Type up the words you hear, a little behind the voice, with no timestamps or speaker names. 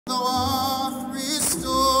Lord,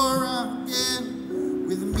 restore again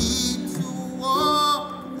with me to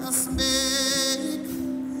walk us made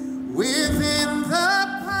within the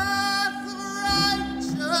path of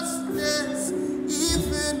righteousness,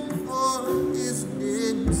 even for his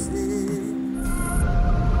name's sake.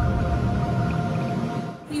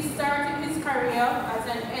 He started his career as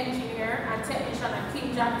an engineer and technician at King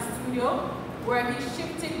James Studio, where he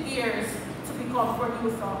shifted gears to become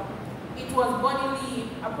producer. It was Buddy Lee,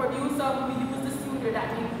 a producer who used the studio that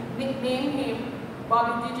nicknamed him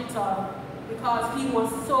Bobby Digital, because he was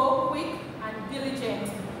so quick and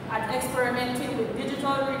diligent at experimenting with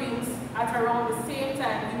digital readings at around the same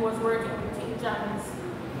time he was working with King James.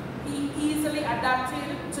 He easily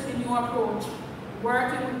adapted to the new approach,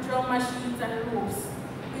 working with drum machines and loops.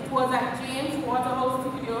 It was at James Waterhouse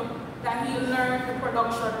Studio that he learned the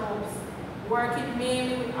production ropes, working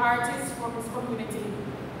mainly with artists from his community.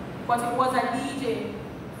 But it was a DJ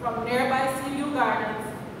from nearby Seaview Gardens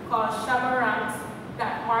called Shabba Ranks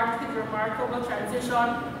that marked his remarkable transition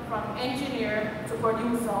from engineer to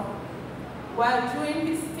producer. While during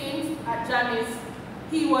his stint at Jammy's,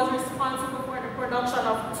 he was responsible for the production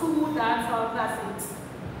of 2 dancehall classics,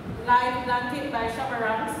 Live Blanket by Shabba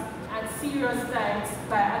Ranks and Serious Times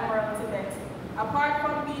by Admiral Tibet. Apart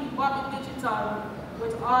from being Bobby Digital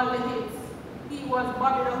with all the hits, he was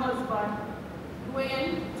Bobby the husband,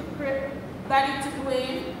 Daddy to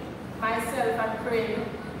Dwayne, myself and Craig,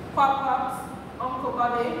 Pop-Pops, Uncle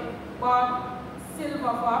Bobby, Bob,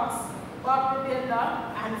 Silver Fox, Bob the Builder,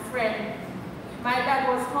 and Fred. My dad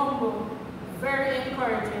was humble, very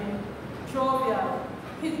encouraging, jovial.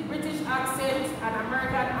 His British accent and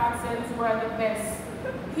American accents were the best.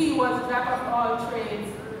 He was jack of all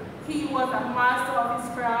trades. He was a master of his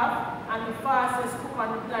craft and the fastest cook on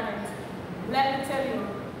the planet. Let me tell you,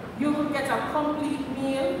 you could get a complete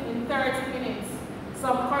meal in 30 minutes,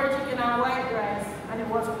 some curry chicken and white rice, and it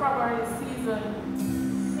was properly seasoned.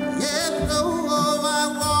 Yet though I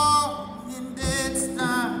walk in dead's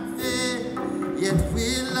dark day, yet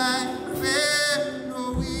will I fear no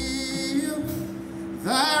evil.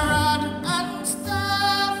 Thy rod and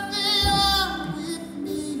staff, they are with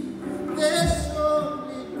me, they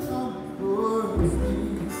surely comfort me.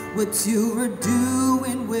 What you were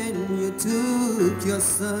doing when you took your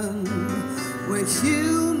son were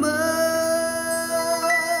human,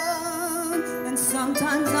 and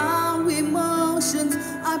sometimes our emotions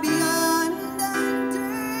are beyond understanding,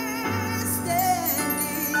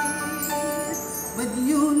 but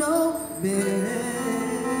you know better.